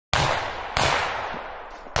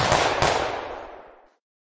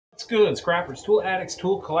What's good, scrappers, tool addicts,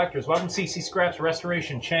 tool collectors? Welcome to Ccscraps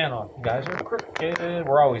Restoration Channel. You guys are crooked.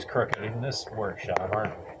 We're always crooked in this workshop,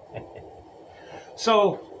 aren't we?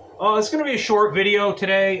 So, it's going to be a short video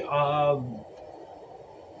today.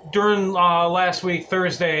 During last week,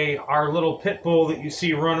 Thursday, our little Pitbull that you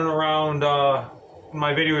see running around in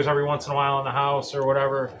my videos every once in a while in the house or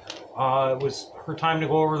whatever, it was her time to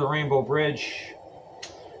go over the Rainbow Bridge.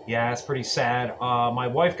 Yeah, it's pretty sad. My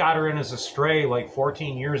wife got her in as a stray like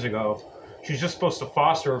 14 years ago. She was just supposed to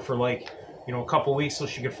foster her for like, a couple weeks so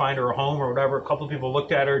she could find her a home or whatever. A couple people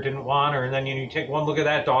looked at her, didn't want her, and then you take one look at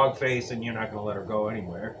that dog face and you're not going to let her go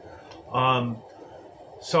anywhere.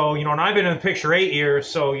 So, and I've been in the picture 8 years,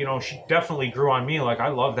 so, she definitely grew on me. Like, I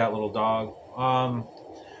love that little dog.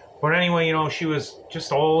 But anyway, she was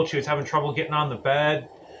just old. She was having trouble getting on the bed.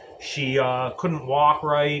 She couldn't walk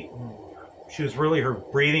right. She was really, her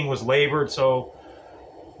breathing was labored, so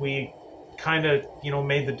we kind of,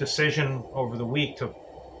 made the decision over the week to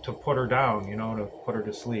put her down, to put her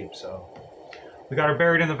to sleep. So we got her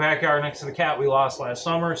buried in the backyard next to the cat we lost last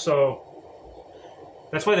summer, so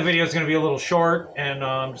that's why the video is going to be a little short, and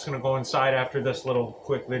I'm just going to go inside after this little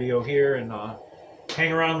quick video here and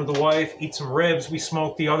hang around with the wife, eat some ribs we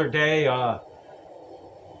smoked the other day. Along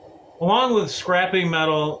with scrapping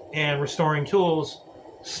metal and restoring tools,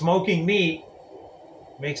 smoking meat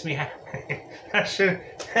makes me happy. I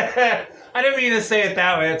didn't mean to say it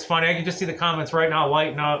that way. It's funny. I can just see the comments right now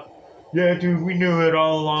lighting up. Yeah, dude, we knew it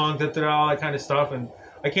all along, all that kind of stuff. And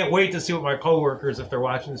I can't wait to see what my coworkers, if they're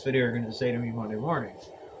watching this video, are going to say to me Monday morning.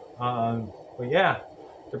 But yeah,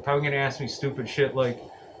 they're probably going to ask me stupid shit like,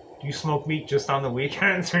 do you smoke meat just on the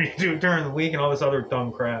weekends, or do you do it during the week, and all this other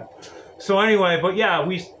dumb crap. So anyway, but yeah,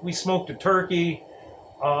 we smoked a turkey.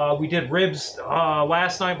 We did ribs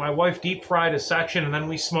last night. My wife deep fried a section, and then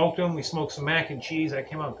we smoked them. We smoked some mac and cheese. That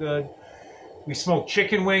came out good. We smoked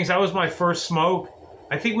chicken wings. That was my first smoke.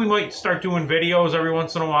 I think we might start doing videos every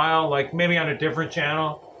once in a while, like maybe on a different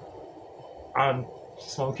channel, on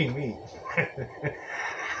smoking meat.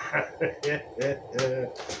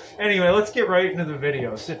 Anyway, let's get right into the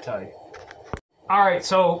video. Sit tight. All right,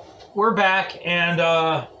 so we're back,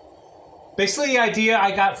 and basically the idea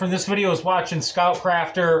I got from this video is watching Scout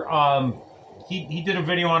Crafter. He did a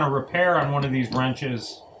video on a repair on one of these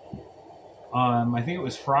wrenches. I think it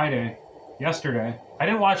was yesterday. I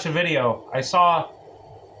didn't watch the video. I saw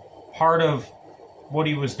part of what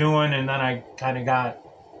he was doing, and then I kind of got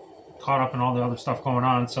caught up in all the other stuff going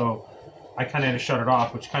on, so I kind of had to shut it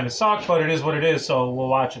off, which kind of sucked, but it is what it is, so we'll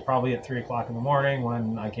watch it probably at 3 o'clock in the morning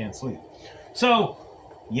when I can't sleep. So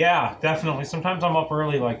yeah, definitely. Sometimes I'm up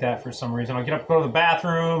early like that for some reason. I get up, go to the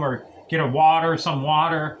bathroom, or get some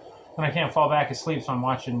water, and I can't fall back asleep, so I'm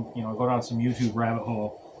watching, go down some YouTube rabbit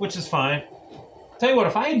hole, which is fine. Tell you what,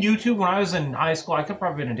 if I had YouTube when I was in high school, I could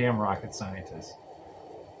probably been a damn rocket scientist.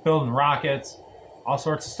 Building rockets, all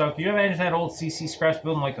sorts of stuff. Do you ever imagine that old Ccscraps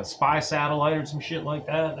building like a spy satellite or some shit like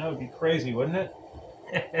that? That would be crazy, wouldn't it?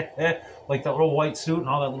 Like that little white suit and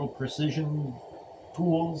all that little precision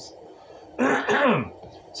tools.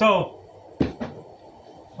 So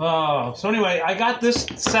anyway, I got this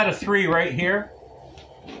set of 3 right here.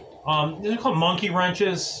 These are called monkey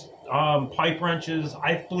wrenches, pipe wrenches.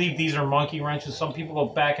 I believe these are monkey wrenches. Some people go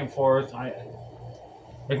back and forth.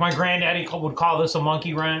 Like my granddaddy would call this a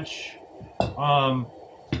monkey wrench. And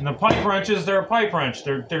the pipe wrenches, they're a pipe wrench.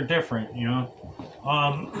 They're different,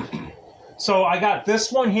 So I got this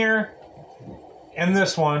one here and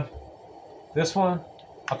this one. This one,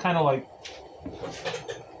 I'll kind of like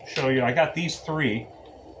show you. I got these 3,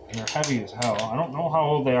 and they're heavy as hell. I don't know how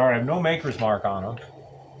old they are. I have no maker's mark on them.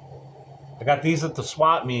 I got these at the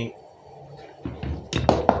swap meet.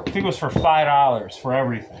 I think it was for $5 for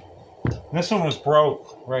everything. And this one was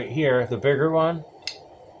broke right here, the bigger one.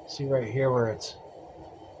 See right here where it's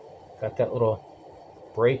got that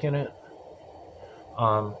little break in it.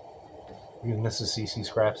 Even this is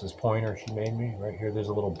Ccscraps' pointer she made me. Right here, there's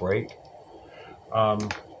a little break.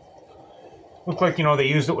 Look like, they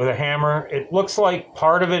used it with a hammer. It looks like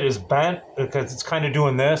part of it is bent because it's kind of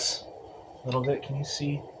doing this a little bit. Can you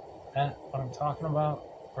see that, what I'm talking about?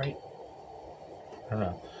 Right? I don't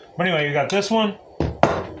know. But anyway, you got this one,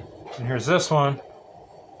 and here's this one.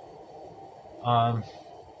 I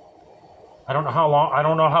don't know how long, I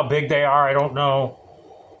don't know how big they are. I don't know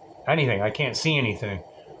anything. I can't see anything.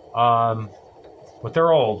 But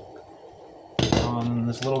they're old.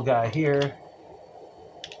 This little guy here.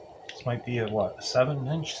 This might be a, what,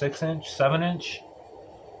 7-inch, 6-inch, 7-inch?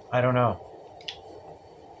 I don't know.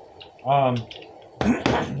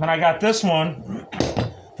 Then I got this one.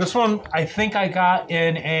 This one I think I got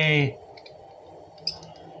in a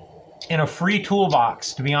in a free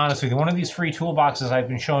toolbox, to be honest with you. One of these free toolboxes I've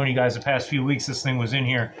been showing you guys the past few weeks, this thing was in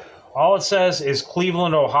here. All it says is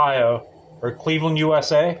Cleveland, Ohio, or Cleveland,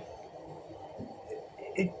 USA.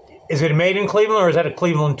 Is it made in Cleveland, or is that a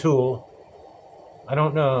Cleveland tool? I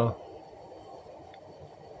don't know.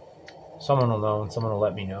 Someone will know, and someone will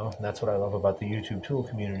let me know. And that's what I love about the YouTube tool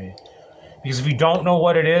community. Because if you don't know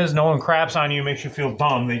what it is, no one craps on you, makes you feel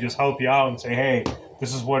dumb. They just help you out and say, hey,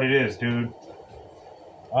 this is what it is, dude.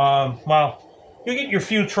 Well, you get your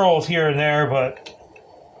few trolls here and there, but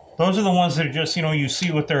those are the ones that are just, you know, you see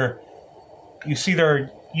their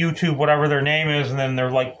YouTube, whatever their name is, and then they're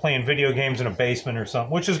like playing video games in a basement or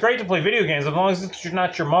something, which is great to play video games as long as it's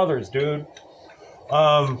not your mother's, dude.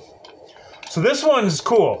 So this one's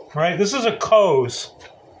cool, right? This is a Coes.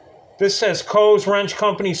 This says Coes Wrench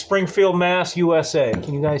Company, Springfield, Mass, USA.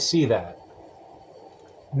 Can you guys see that?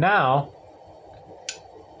 Now,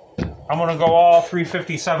 I'm going to go all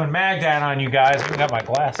 357 Magdat on you guys. I got my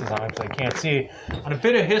glasses on so I can't see. On a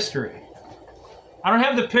bit of history. I don't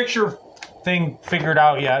have the picture thing figured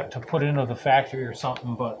out yet to put into the factory or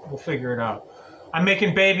something, but we'll figure it out. I'm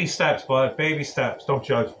making baby steps, bud. Baby steps. Don't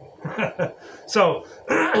judge me. So,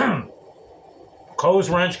 Coes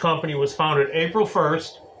Wrench Company was founded April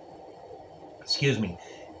 1st,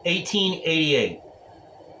 1888.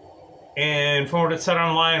 And from what it said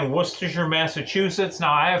online, Worcestershire, Massachusetts.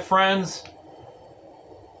 Now, I have friends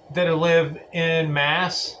that live in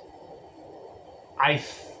Mass. I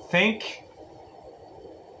think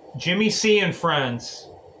Jimmy C. and friends,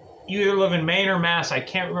 you either live in Maine or Mass. I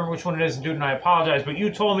can't remember which one it is, dude, and I apologize. But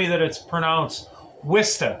you told me that it's pronounced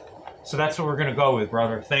Worcester. So that's what we're going to go with,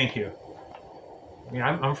 brother. Thank you. I mean,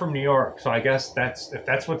 I'm from New York, so I guess if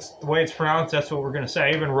that's the way it's pronounced, that's what we're going to say.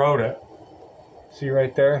 I even wrote it. See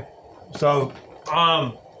right there? So,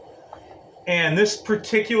 and this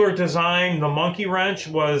particular design, the monkey wrench,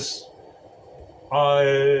 was,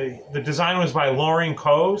 the design was by Loring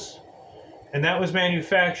Coes, and that was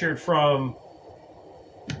manufactured from,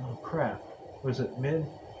 oh crap, was it mid?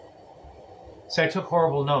 See, I took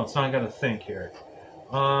horrible notes, now I gotta think here.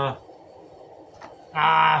 Hold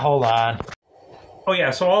on. Oh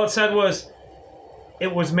yeah, so all it said was,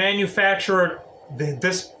 it was manufactured,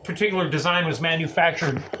 this particular design was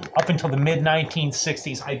manufactured up until the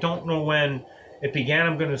mid-1960s. I don't know when it began.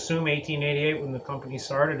 I'm going to assume 1888 when the company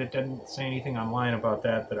started. It didn't say anything online about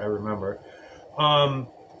that I remember.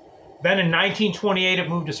 Then in 1928 it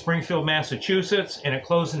moved to Springfield, Massachusetts, and it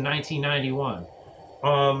closed in 1991.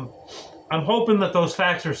 I'm hoping that those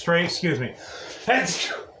facts are straight. Excuse me.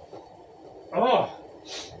 That's... Oh,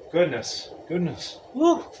 goodness. Goodness.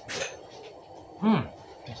 Woo.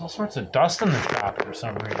 There's all sorts of dust in the shop for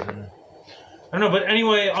some reason. I don't know, but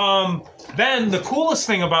anyway, then the coolest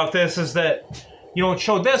thing about this is that, you know, it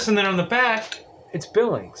showed this, and then on the back, it's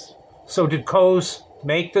Billings. So did Coes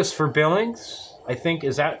make this for Billings? I think,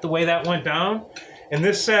 is that the way that went down? And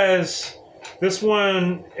this says, this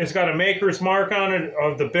one has got a maker's mark on it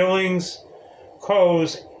of the Billings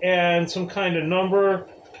Coes and some kind of number.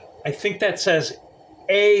 I think that says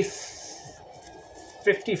A54.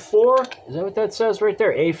 Is that what that says right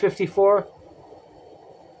there? A54?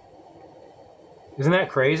 Isn't that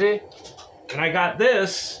crazy? And I got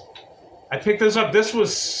this. I picked this up. This was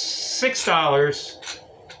 $6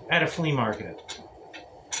 at a flea market.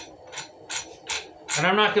 And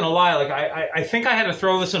I'm not going to lie. Like I think I had to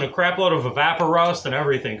throw this in a crap load of evaporust and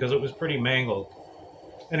everything because it was pretty mangled.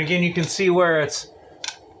 And again, you can see where it's,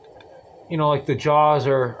 you know, like the jaws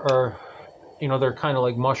are you know, they're kind of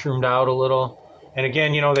like mushroomed out a little. And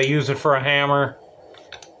again, you know, they use it for a hammer.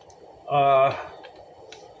 But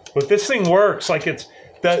this thing works. Like it's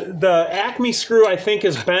the Acme screw, I think,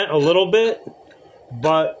 is bent a little bit,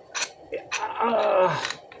 but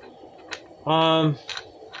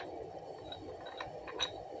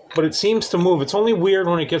it seems to move. It's only weird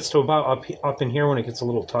when it gets to about up in here when it gets a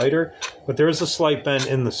little tighter. But there is a slight bend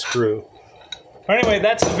in the screw. But anyway,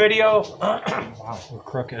 that's the video. Wow, we're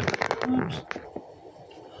crooked. Oops.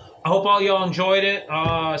 I hope all y'all enjoyed it.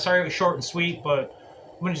 Sorry it was short and sweet, but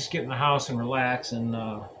I'm going to just get in the house and relax and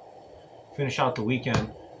finish out the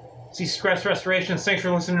weekend. Ccscraps Restorations, thanks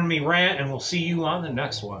for listening to me rant, and we'll see you on the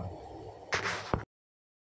next one.